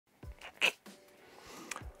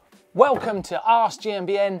Welcome to Ask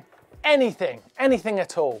GMBN. Anything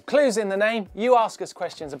at all. Clues in the name. You ask us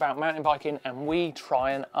questions about mountain biking and we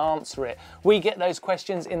try and answer it. We get those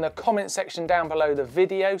questions in the comment section down below the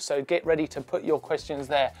video, so get ready to put your questions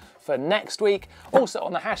there for next week. Also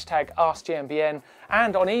on the hashtag AskGMBN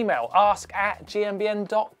and on email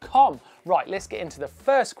ask@gmbn.com. Right, let's get into the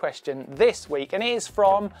first question this week, and it is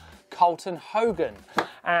from Colton Hogan,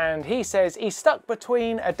 and he says he's stuck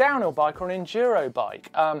between a downhill bike or an enduro bike.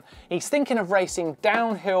 He's thinking of racing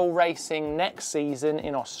downhill racing next season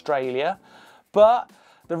in Australia, but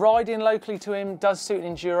the riding locally to him does suit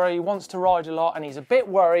an enduro. He wants to ride a lot and he's a bit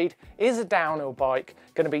worried, is a downhill bike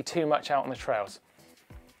going to be too much out on the trails?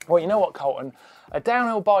 Well, you know what, Colton, a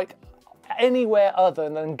downhill bike anywhere other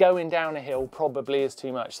than going down a hill probably is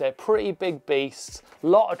too much. They're pretty big beasts, a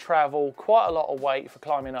lot of travel, quite a lot of weight for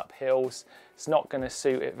climbing up hills. It's not going to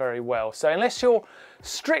suit it very well. So unless you're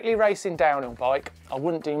strictly racing downhill bike, I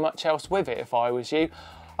wouldn't do much else with it if I was you.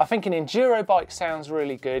 I think an enduro bike sounds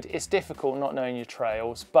really good. It's difficult not knowing your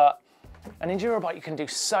trails, but an enduro bike you can do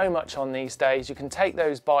so much on these days. You can take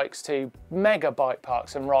those bikes to mega bike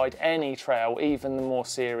parks and ride any trail, even the more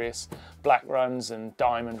serious black runs and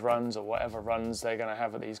diamond runs or whatever runs they're going to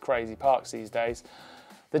have at these crazy parks these days.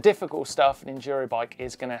 The difficult stuff an enduro bike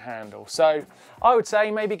is going to handle. So I would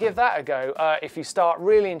say maybe give that a go. If you start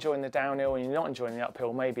really enjoying the downhill and you're not enjoying the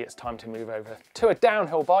uphill, maybe it's time to move over to a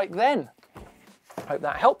downhill bike then. Hope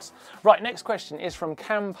that helps. Right, next question is from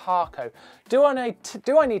Cam Parko. Do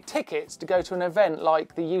I need tickets to go to an event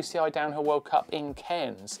like the UCI Downhill World Cup in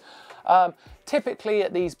Cairns? Typically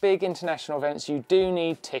at these big international events you do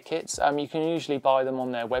need tickets. You can usually buy them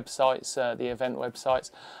on their websites, the event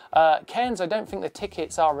websites. Cairns, I don't think the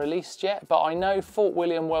tickets are released yet, but I know Fort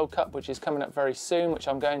William World Cup, which is coming up very soon, which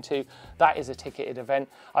I'm going to, that is a ticketed event.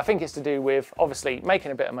 I think it's to do with obviously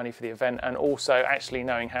making a bit of money for the event and also actually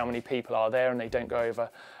knowing how many people are there and they don't go over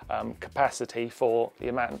capacity for the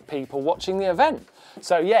amount of people watching the event.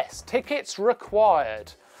 So yes, tickets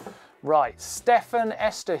required. Right, Stefan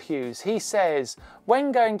Esterhughes, he says,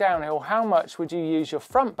 when going downhill, how much would you use your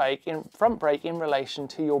front brake in relation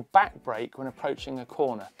to your back brake when approaching a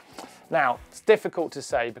corner? Now, it's difficult to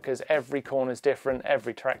say because every corner is different,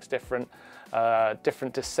 every track's different,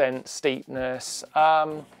 different descent, steepness.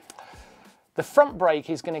 The front brake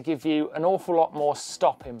is going to give you an awful lot more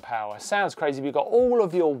stopping power. Sounds crazy, but you've got all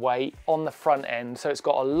of your weight on the front end, so it's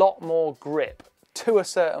got a lot more grip to a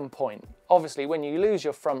certain point. Obviously, when you lose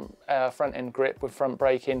your front end grip with front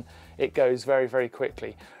braking, it goes very, very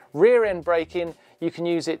quickly. Rear end braking, you can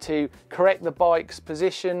use it to correct the bike's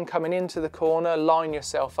position coming into the corner, line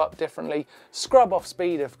yourself up differently, scrub off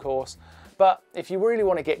speed, of course. But if you really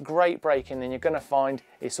want to get great braking, then you're going to find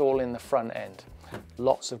it's all in the front end.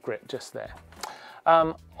 Lots of grip just there.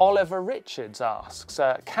 Oliver Richards asks,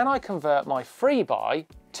 can I convert my 3x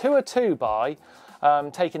to a 2x,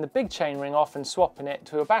 taking the big chainring off and swapping it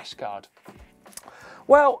to a bash guard?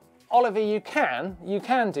 Well, Oliver, you can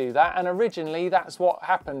do that, and originally that's what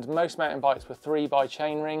happened. Most mountain bikes were 3x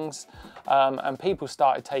chainrings, and people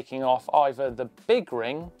started taking off either the big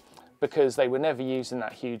ring because they were never using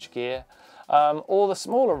that huge gear, or the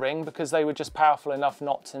smaller ring because they were just powerful enough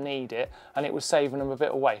not to need it, and it was saving them a bit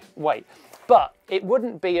of weight. But it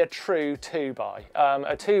wouldn't be a true 2x.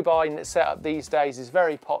 A 2x setup these days is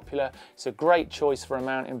very popular. It's a great choice for a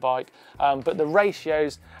mountain bike, but the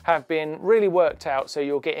ratios have been really worked out, so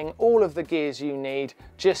you're getting all of the gears you need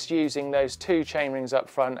just using those 2 chainrings up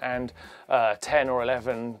front and 10 or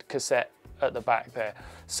 11 cassette at the back there.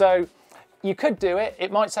 So you could do it.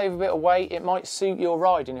 It might save a bit of weight. It might suit your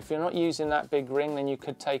riding. If you're not using that big ring, then you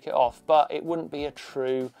could take it off, but it wouldn't be a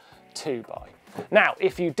true 2x. Now,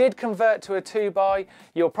 if you did convert to a 2x,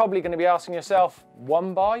 you're probably going to be asking yourself,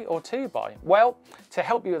 1x or 2x? Well, to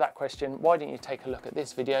help you with that question, why don't you take a look at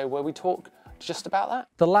this video where we talk just about that.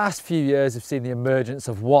 The last few years have seen the emergence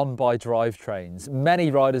of 1x drivetrains. Many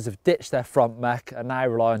riders have ditched their front mech and now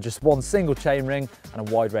rely on just one single chainring and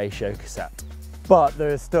a wide ratio cassette. But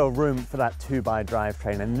there is still room for that 2x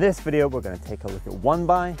drivetrain. In this video, we're going to take a look at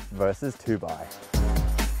 1x versus 2x.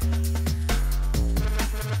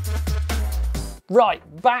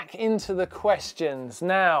 Right, back into the questions.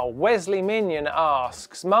 Now, Wesley Minion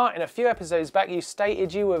asks, Martyn, a few episodes back you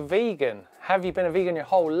stated you were vegan. Have you been a vegan your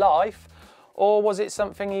whole life, or was it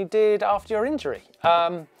something you did after your injury?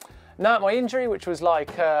 No, my injury, which was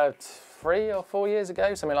like 3 or 4 years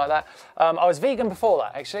ago, something like that. I was vegan before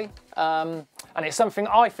that, actually. And it's something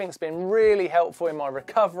I think's been really helpful in my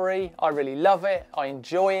recovery. I really love it. I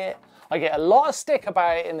enjoy it. I get a lot of stick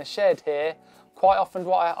about it in the shed here. Quite often,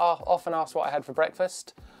 often asked what I had for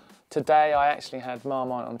breakfast. Today, I actually had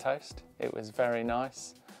Marmite on toast. It was very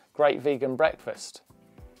nice. great vegan breakfast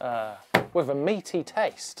with a meaty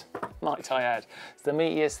taste, might I add. It's the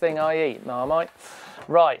meatiest thing I eat, Marmite.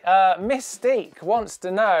 Right, Mystique wants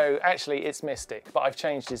to know, actually it's Mystic, but I've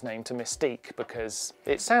changed his name to Mystique because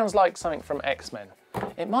it sounds like something from X-Men.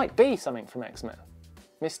 It might be something from X-Men.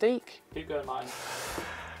 Mystique? Keep going, Martyn.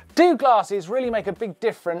 Do glasses really make a big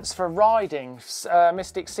difference for riding?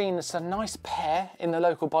 Mystique's seen as a nice pair in the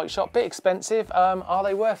local bike shop. Bit expensive. Are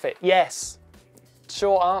they worth it? Yes.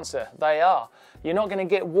 Short answer, they are. You're not going to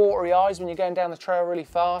get watery eyes when you're going down the trail really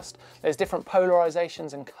fast. There's different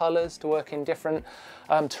polarizations and colors to work in different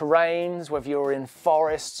terrains, whether you're in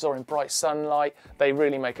forests or in bright sunlight. They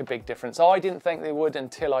really make a big difference. I didn't think they would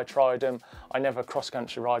until I tried them. I never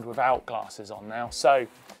cross-country ride without glasses on now, so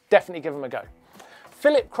definitely give them a go.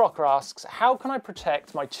 Philip Crocker asks, how can I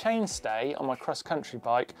protect my chainstay on my cross-country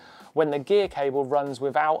bike when the gear cable runs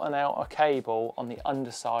without an outer cable on the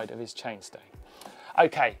underside of his chainstay?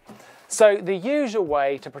 Okay, so the usual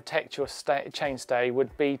way to protect your chainstay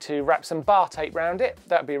would be to wrap some bar tape around it.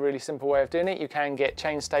 That'd be a really simple way of doing it. You can get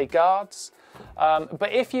chainstay guards.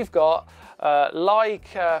 But if you've got, like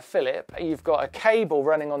Philip, you've got a cable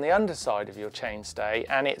running on the underside of your chainstay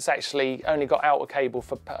and it's actually only got outer cable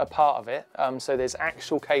for a part of it, so there's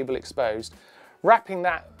actual cable exposed, wrapping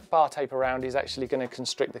that bar tape around is actually going to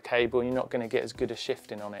constrict the cable and you're not going to get as good a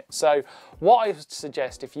shifting on it. So what I would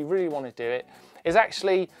suggest, if you really want to do it, is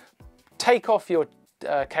actually take off your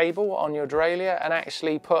cable on your derailleur and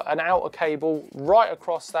actually put an outer cable right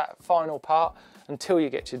across that final part until you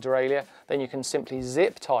get to your derailleur. Then you can simply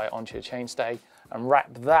zip tie it onto your chainstay and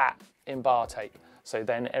wrap that in bar tape. So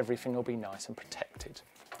then everything will be nice and protected.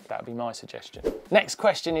 That would be my suggestion. Next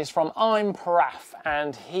question is from I'm Paraf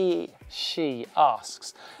and she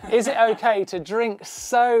asks, is it okay to drink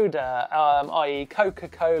soda, i.e.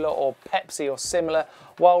 Coca-Cola or Pepsi or similar,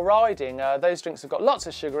 while riding? Those drinks have got lots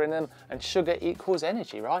of sugar in them and sugar equals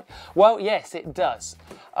energy, right? Well, yes, it does.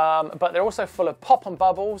 But they're also full of pop and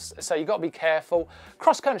bubbles, so you've got to be careful.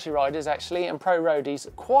 Cross-country riders actually and pro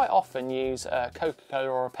roadies quite often use Coca-Cola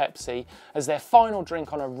or a Pepsi as their final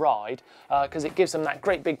drink on a ride because it gives them that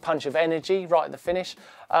great big punch of energy right at the finish.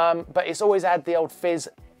 But it's always add the old fizz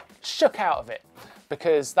shook out of it,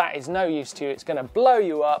 because that is no use to you. It's going to blow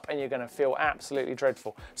you up and you're going to feel absolutely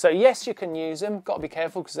dreadful. So yes, you can use them. Got to be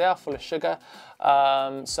careful because they are full of sugar.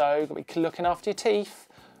 So you've got to be looking after your teeth,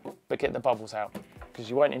 but get the bubbles out because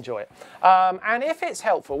you won't enjoy it. And if it's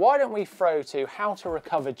helpful, why don't we throw to how to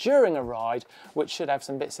recover during a ride, which should have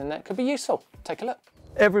some bits in there that could be useful. Take a look.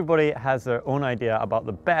 Everybody has their own idea about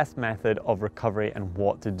the best method of recovery and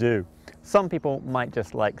what to do. Some people might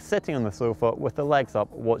just like sitting on the sofa with their legs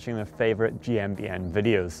up watching their favourite GMBN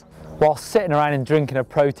videos. While sitting around and drinking a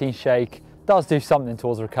protein shake does do something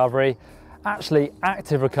towards recovery, actually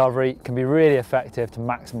active recovery can be really effective to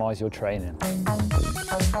maximise your training.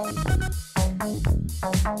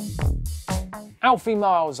 Alfie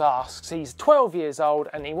Miles asks, he's 12 years old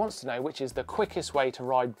and he wants to know which is the quickest way to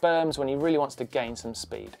ride berms when he really wants to gain some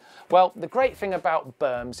speed. Well, the great thing about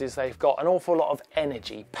berms is they've got an awful lot of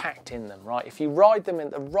energy packed in them, right? If you ride them at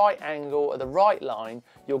the right angle, at the right line,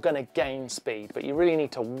 you're going to gain speed, but you really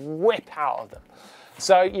need to whip out of them.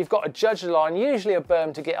 So you've got to judge the line. Usually a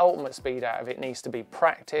berm, to get ultimate speed out of it, needs to be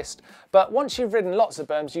practiced. But once you've ridden lots of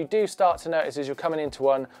berms, you do start to notice as you're coming into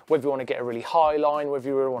one, whether you want to get a really high line, whether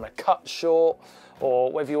you really want to cut short,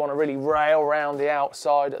 or whether you want to really rail around the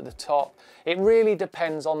outside at the top. It really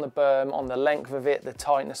depends on the berm, on the length of it, the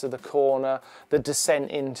tightness of the corner, the descent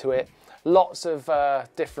into it. Lots of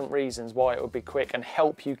different reasons why it would be quick and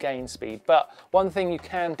help you gain speed. But one thing you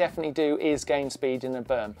can definitely do is gain speed in a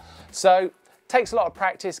berm. So takes a lot of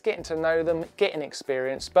practice, getting to know them, getting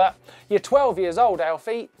experience, but you're 12 years old,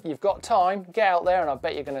 Alfie, you've got time, get out there and I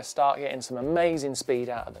bet you're going to start getting some amazing speed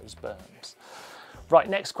out of those berms. Right,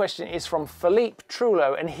 next question is from Philippe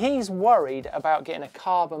Trullo and he's worried about getting a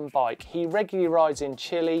carbon bike. He regularly rides in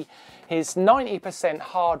Chile. His 90%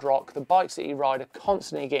 hard rock, the bikes that he rides are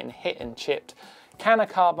constantly getting hit and chipped. Can a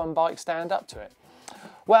carbon bike stand up to it?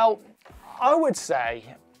 Well, I would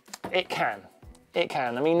say it can. It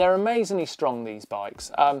can. I mean, they're amazingly strong, these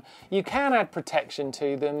bikes. You can add protection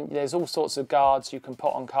to them. There's all sorts of guards you can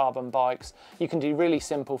put on carbon bikes. You can do really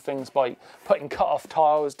simple things by putting cut-off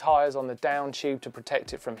tyres on the down tube to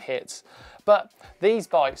protect it from hits. But these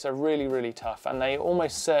bikes are really, really tough and they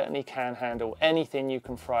almost certainly can handle anything you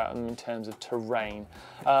can throw at them in terms of terrain.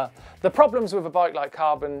 The problems with a bike like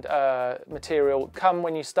carbon material come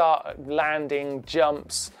when you start landing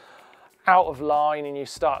jumps out of line and you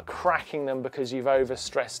start cracking them because you've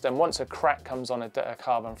overstressed them. Once a crack comes on a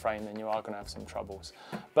carbon frame, then you are going to have some troubles.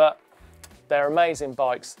 But they're amazing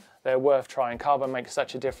bikes. they're worth trying. Carbon makes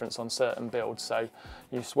such a difference on certain builds, so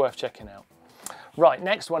it's worth checking out. Right,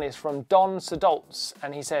 next one is from Don Sadoltz,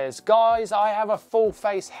 and he says, guys, I have a full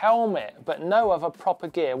face helmet, but no other proper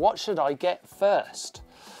gear. What should I get first?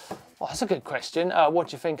 Well, that's a good question. What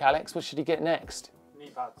do you think, Alex? What should he get next?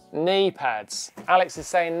 Knee pads. Knee pads. Alex is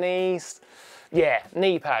saying knees. Yeah,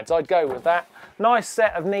 knee pads, I'd go with that. Nice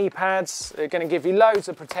set of knee pads. They're going to give you loads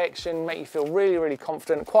of protection, make you feel really, really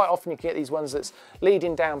confident. Quite often you can get these ones that's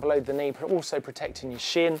leading down below the knee, but also protecting your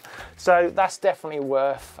shin. So that's definitely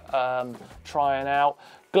worth trying out.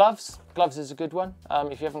 Gloves. Gloves is a good one.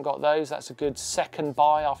 If you haven't got those, that's a good second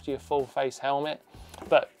buy after your full face helmet.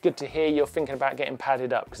 But good to hear you're thinking about getting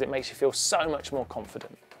padded up because it makes you feel so much more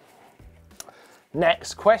confident.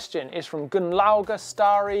 Next question is from Gunnlauga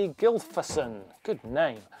Starry Gilferson. Good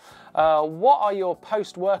name. What are your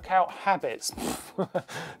post-workout habits?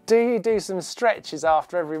 Do you do some stretches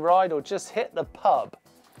after every ride or just hit the pub?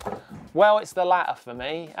 Well, it's the latter for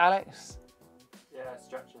me. Alex? Yeah,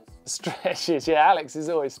 stretches. Stretches, yeah. Alex is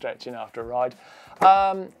always stretching after a ride.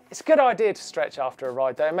 It's a good idea to stretch after a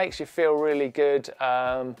ride though. It makes you feel really good.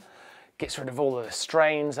 Gets rid of all of the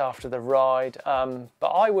strains after the ride. But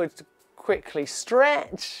I would quickly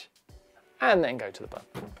stretch and then go to the pub.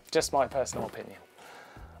 Just my personal opinion.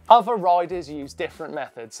 Other riders use different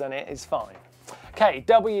methods and it is fine. Okay,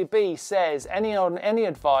 WB says, any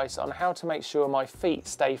advice on how to make sure my feet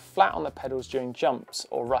stay flat on the pedals during jumps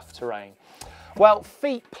or rough terrain? Well,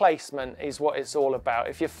 feet placement is what it's all about.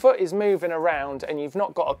 If your foot is moving around and you've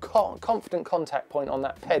not got a confident contact point on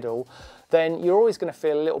that pedal, then you're always going to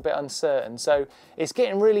feel a little bit uncertain. So it's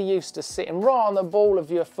getting really used to sitting right on the ball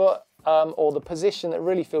of your foot or the position that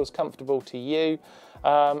really feels comfortable to you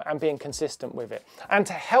and being consistent with it. And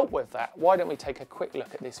to help with that, why don't we take a quick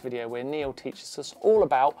look at this video where Neil teaches us all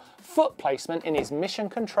about foot placement in his Mission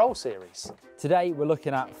Control series. Today we're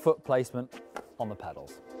looking at foot placement on the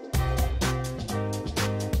pedals.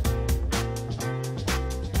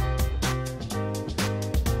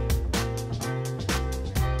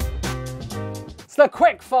 It's the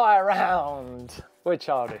quickfire round. We're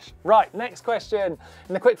childish. Right, next question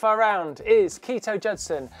in the quickfire round is Keto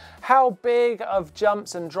Judson. How big of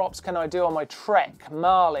jumps and drops can I do on my Trek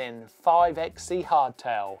Marlin 5XC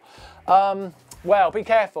hardtail? Well, be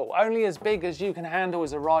careful. Only as big as you can handle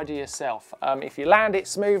as a rider yourself. If you land it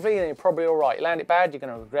smoothly, then you're probably all right. Land it bad, you're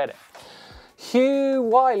going to regret it. Hugh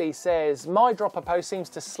Wiley says, my dropper post seems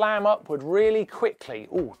to slam upward really quickly.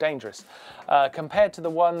 Ooh, dangerous. Compared to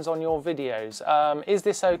the ones on your videos. Is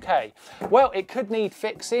this okay? Well, it could need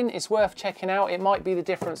fixing. It's worth checking out. It might be the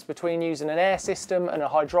difference between using an air system and a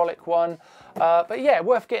hydraulic one. But yeah,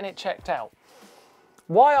 worth getting it checked out.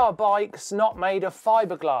 Why are bikes not made of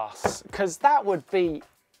fiberglass? Because that would be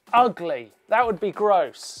ugly. That would be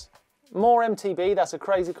gross. More MTB, that's a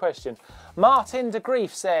crazy question. Martyn de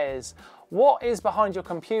Grief says, what is behind your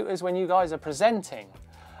computers when you guys are presenting?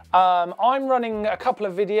 I'm running a couple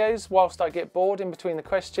of videos whilst I get bored in between the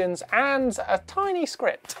questions and a tiny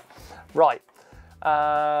script. Right.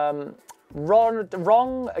 Wrong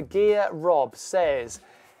Gear Rob says,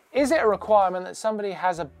 is it a requirement that somebody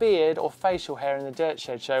has a beard or facial hair in the Dirt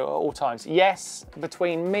Shed show at all times? Yes,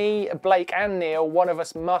 between me, Blake and Neil, one of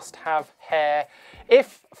us must have hair.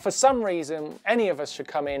 If for some reason any of us should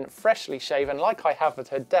come in freshly shaven like I have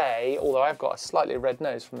today, although I've got a slightly red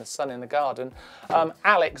nose from the sun in the garden,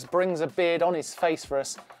 Alex brings a beard on his face for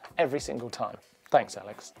us every single time. Thanks,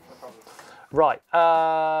 Alex. No problem. Right,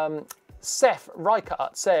 Seth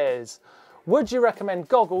Reichert says, would you recommend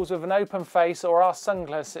goggles with an open face or are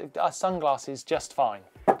sunglasses just fine?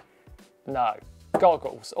 No,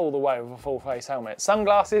 goggles all the way with a full face helmet.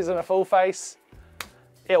 Sunglasses and a full face,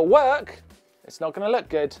 it'll work. It's not going to look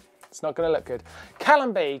good. It's not going to look good.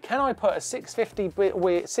 Callum B, can I put a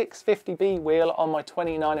 650B wheel on my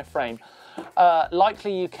 29er frame?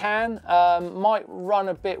 Likely you can. Might run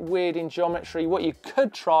a bit weird in geometry. What you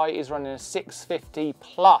could try is running a 650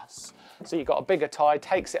 plus. So you've got a bigger tyre,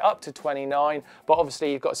 takes it up to 29, but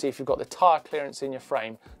obviously you've got to see if you've got the tyre clearance in your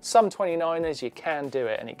frame. Some 29ers, you can do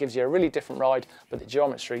it, and it gives you a really different ride, but the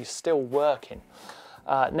geometry is still working.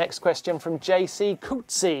 Next question from JC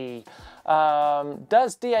Cootsie.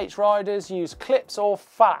 Does DH riders use clips or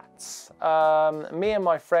flats? Me and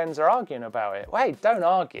my friends are arguing about it. Well, hey, don't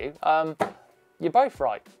argue. You're both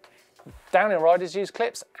right. Downhill riders use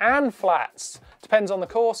clips and flats. Depends on the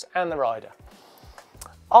course and the rider.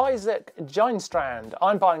 Isaac Ginestrand,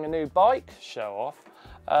 I'm buying a new bike. Show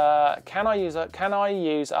off. Can I use a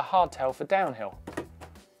hardtail for downhill?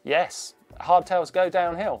 Yes. Hardtails go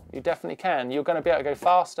downhill. You definitely can. You're going to be able to go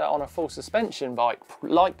faster on a full suspension bike,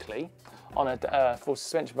 likely. on a full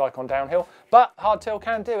suspension bike on downhill, but hardtail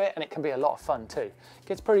can do it, and it can be a lot of fun too. It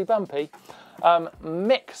gets pretty bumpy.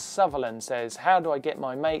 Mick Sutherland says, how do I get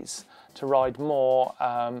my mates to ride more,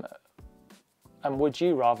 and would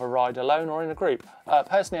you rather ride alone or in a group?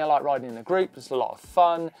 Personally, I like riding in a group. It's a lot of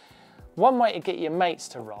fun. One way to get your mates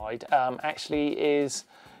to ride actually is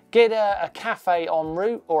get a cafe en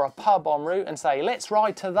route or a pub en route and say, let's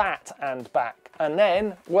ride to that and back, and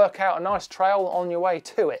then work out a nice trail on your way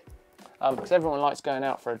to it. Because everyone likes going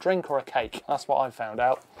out for a drink or a cake. That's what I've found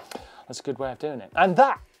out. That's a good way of doing it. And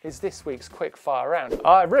that is this week's quick fire round.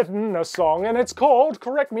 I've written a song and it's called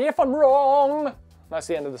Correct Me If I'm Wrong. That's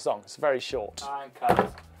the end of the song. It's very short.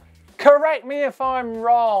 Correct me if I'm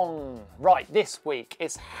wrong. Right, this week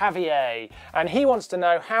it's Javier, and he wants to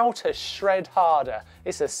know how to shred harder.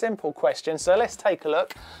 It's a simple question, so let's take a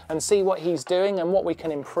look and see what he's doing and what we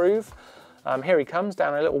can improve. Here he comes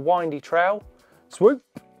down a little windy trail. Swoop,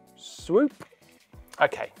 swoop.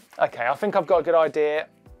 Okay, I think I've got a good idea.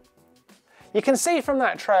 You can see from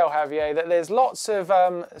that trail, Javier, that there's lots of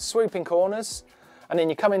swooping corners, and then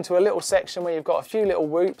you come into a little section where you've got a few little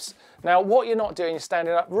whoops. Now, what you're not doing is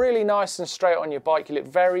standing up really nice and straight on your bike. You look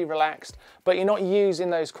very relaxed, but you're not using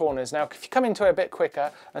those corners. Now, if you come into it a bit quicker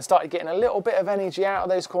and start getting a little bit of energy out of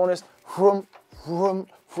those corners, vroom, vroom,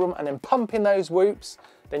 vroom, and then pumping those whoops,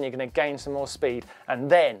 then you're going to gain some more speed, and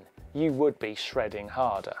then you would be shredding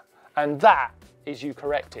harder. And that is you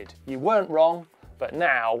corrected. You weren't wrong, but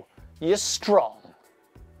now you're strong.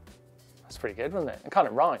 That's pretty good, wasn't it? It kind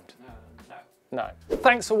of rhymed. No.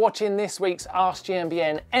 Thanks for watching this week's Ask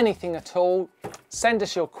GMBN Anything at All. Send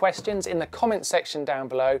us your questions in the comment section down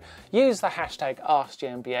below. Use the hashtag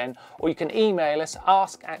AskGMBN, or you can email us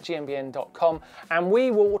ask@gmbn.com, and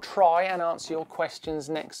we will try and answer your questions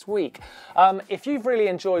next week. If you've really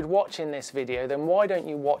enjoyed watching this video, then why don't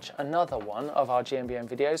you watch another one of our GMBN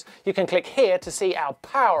videos? You can click here to see our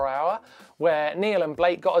Power Hour, where Neil and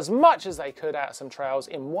Blake got as much as they could out of some trails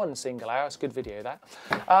in one single hour. It's a good video, that.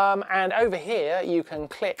 And over here, you can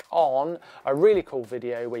click on a really cool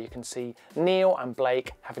video where you can see Neil and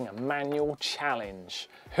Blake having a manual challenge.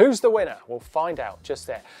 Who's the winner? We'll find out just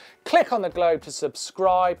there. Click on the globe to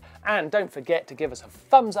subscribe, and don't forget to give us a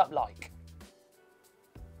thumbs up like.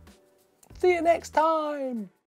 See you next time.